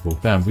valuable.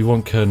 Bam, we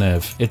want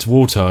Kernev. It's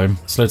wartime,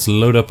 so let's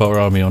load up our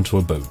army onto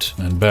a boat.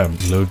 And bam,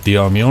 load the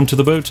army onto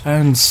the boat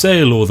and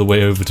sail all the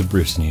way over to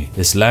Brittany.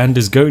 This land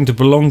is going to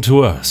belong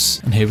to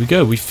us. And here we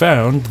go. We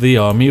found the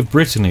army of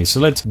Brittany. So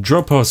let's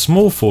drop our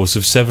small force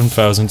of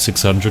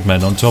 7,600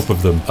 men on top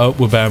of them. Oh,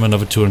 bam,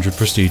 another 200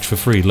 prestige for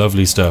free.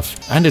 Lovely stuff.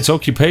 And it's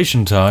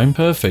occupation time.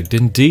 Perfect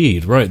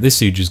indeed. Right, this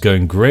siege is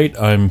going great.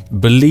 I'm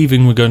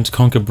believing we're going to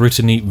conquer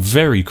Brittany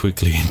very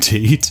quickly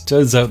indeed.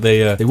 Turns out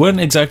they weren't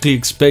exactly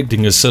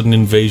expecting a sudden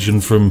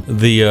invasion from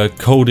the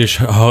coldish,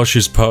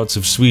 harshest parts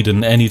of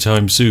Sweden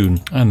anytime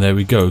soon. And there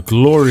we go.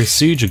 Glorious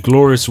siege, a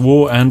glorious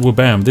war, and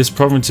bam, this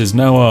province is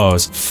now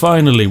ours.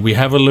 Finally, we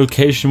have a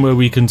location where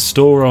we can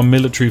store our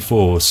military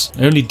force.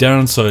 The only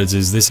downsides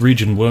is this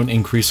region won't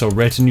increase our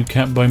retinue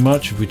cap by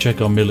much. If we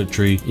check our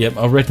military, yep,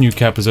 our retinue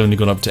cap has only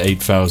gone up to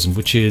 8,000,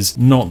 which is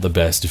not the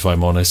best if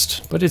I'm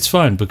honest. But it's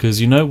fine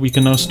because, you know, we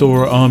can now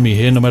store our army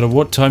here no matter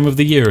what time of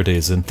the year it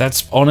is, and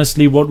that's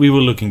honestly what we were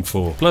looking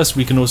for. Plus,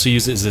 we can also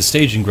use it as a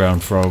staging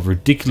ground for our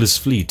ridiculous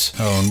fleet.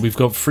 Oh, and we've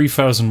got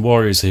 3,000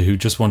 warriors here who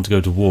just want to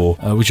go to war.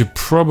 We should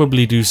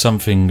probably do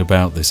something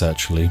about this,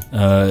 actually.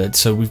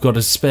 So we've got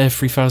a spare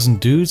 3,000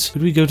 dudes? Who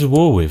do we go to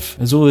war with?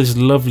 There's all this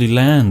lovely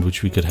land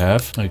which we could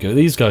have. There we go,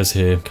 these guys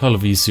here,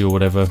 Karlovisi or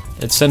whatever.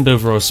 Let's send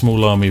over our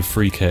small army of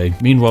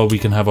 3k. Meanwhile, we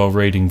can have our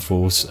raiding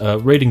force. I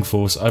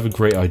have a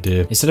great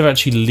idea. Instead of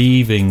actually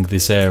leaving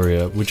this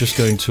area, we're just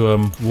going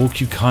to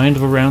walk you kind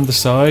of around the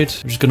side.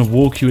 We're just going to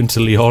walk you into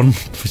Lyon,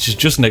 which is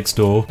just next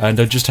door, and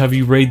just have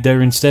you raid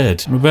there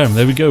instead. And bam,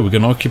 there we go. We're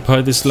going to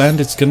occupy this land.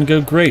 It's going to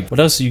go great. What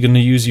else are you going to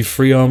use your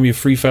free army of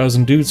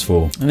 3,000 dudes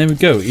for? And there we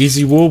go.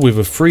 Easy war with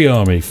a free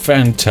army.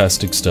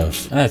 Fantastic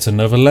stuff. That's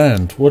another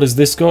land. What has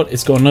this got?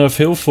 It's got an Earth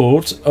Hill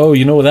fort. Oh,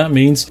 you know what that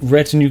means?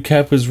 Retinue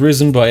cap has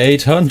risen by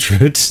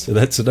 800. So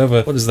that's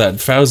another, what is that,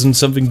 1,000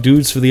 something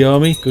dudes for the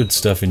army? Good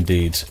stuff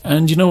indeed.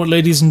 And you know what,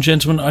 ladies and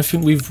gentlemen, I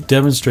think we've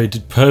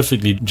demonstrated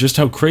perfectly just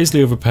how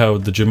crazily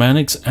overpowered the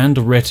Germanics and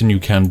a retinue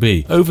can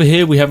be. Over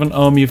here we have an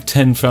army of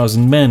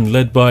 10,000 men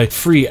led by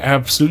 3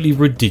 absolutely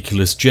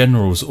ridiculous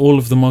generals. All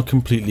of them are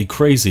completely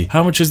crazy.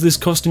 How much is this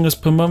costing us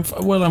per month?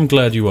 Well, I'm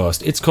glad you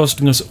asked. It's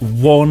costing us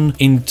 1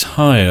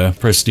 entire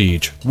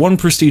prestige. 1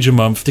 prestige a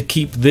month to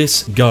keep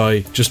this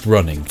guy just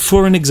running.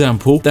 For an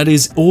example, that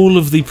is all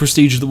of the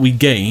prestige that we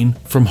gain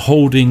from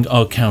holding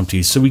our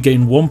counties. So we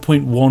gain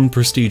 1.1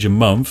 prestige a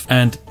month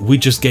and we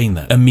just gain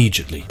that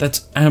immediately.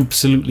 That's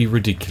absolutely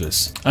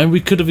ridiculous. And we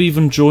could have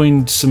even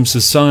joined some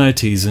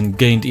societies and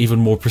gained even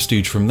more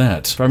prestige from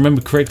that. If I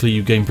remember correctly,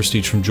 you gain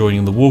prestige from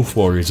joining the Wolf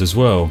Warriors as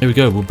well. There we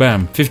go. Well,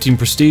 bam. 15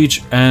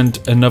 prestige and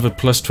another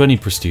plus 20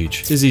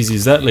 prestige. It's as easy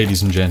as that,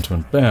 ladies and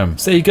gentlemen. Bam.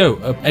 So there you go.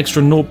 An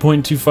extra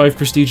 0.25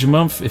 prestige a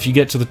month. If you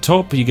get to the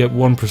top, you get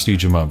 1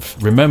 prestige a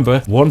month.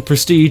 Remember, 1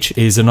 prestige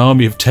is an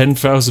army of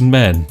 10,000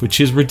 men, which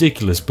is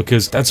ridiculous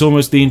because that's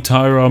almost the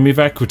entire army of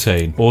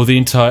Aquitaine or the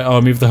entire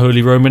army of the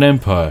Holy Roman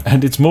Empire.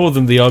 And it's more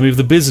than the army of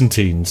the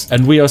Byzantines.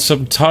 And we are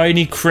some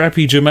tiny,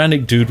 crappy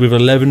Germanic dude with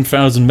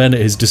 11,000 men at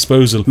his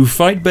disposal who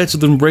fight better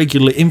than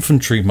regular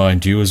infantry,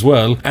 mind you, as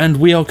well. And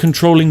we are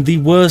controlling the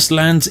worst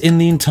lands in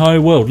the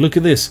entire world. Look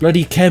at this.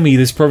 Bloody Kemi,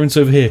 this province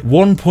over here.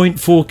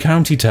 1.4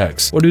 county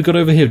tax. What do we got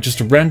over here?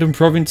 Just a random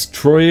province.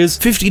 Troyes.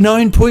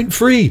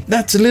 59.3.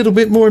 That's a little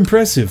bit more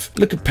impressive.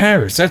 Look at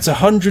Paris. That's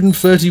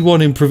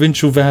 131 in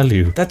provincial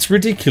value. That's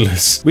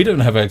ridiculous. We don't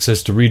have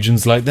access to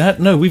regions like that.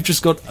 No, we've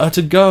just got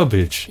utter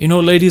garbage. You know,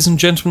 ladies and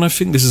gentlemen, I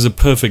think this is a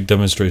perfect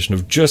demonstration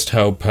of just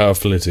how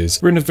powerful it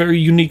is. We're in a very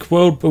unique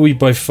world, but we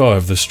by far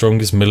have the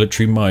strongest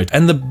military might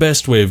and the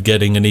best way of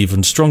getting an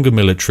even stronger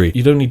military.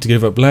 You don't need to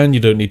give up land,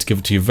 you don't need to give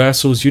it to your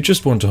vassals, you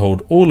just want to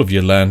hold all of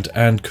your land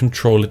and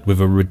control it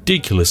with a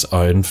ridiculous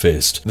iron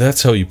fist.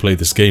 That's how you play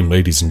this game,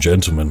 ladies and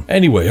gentlemen.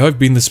 Anyway, I've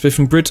been the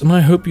Spiffing Brit and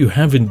I hope you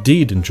have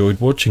indeed enjoyed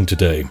watching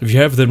today. If you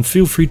have, then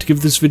feel free to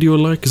give this video a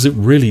like as it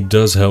really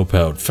does help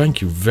out.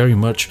 Thank you very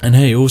much. And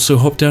hey, also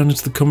hop down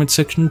into the comment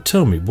section and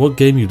tell me what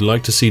game you'd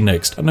like to see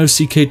next. I know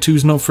CK2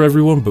 is not for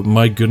everyone, but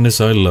my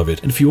goodness, I love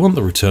it. And if you want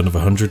the return of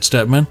 100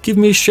 Statman, give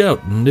me a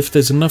shout, and if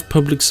there's enough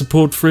public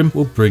support for him,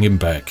 we'll bring him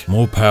back.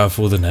 More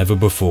powerful than ever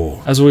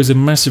before. As always, a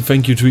massive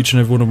thank you to each and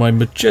every one of my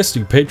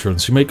majestic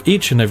patrons who make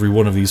each and every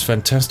one of these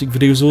fantastic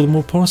videos all the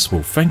more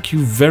possible. Thank you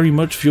very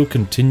much for your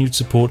continued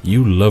support,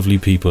 you lovely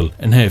people.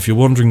 And hey, if you're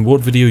wondering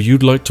what video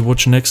you'd like to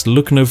watch next,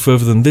 look no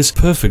further than this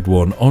perfect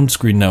one on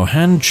screen now,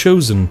 hand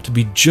chosen to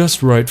be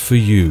just right for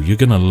you. You're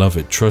gonna love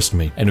it, trust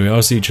me. Anyway,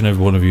 I'll see each and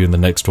every one of you in the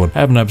next one.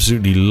 Have an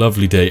absolutely lovely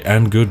lovely day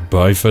and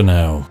goodbye for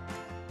now.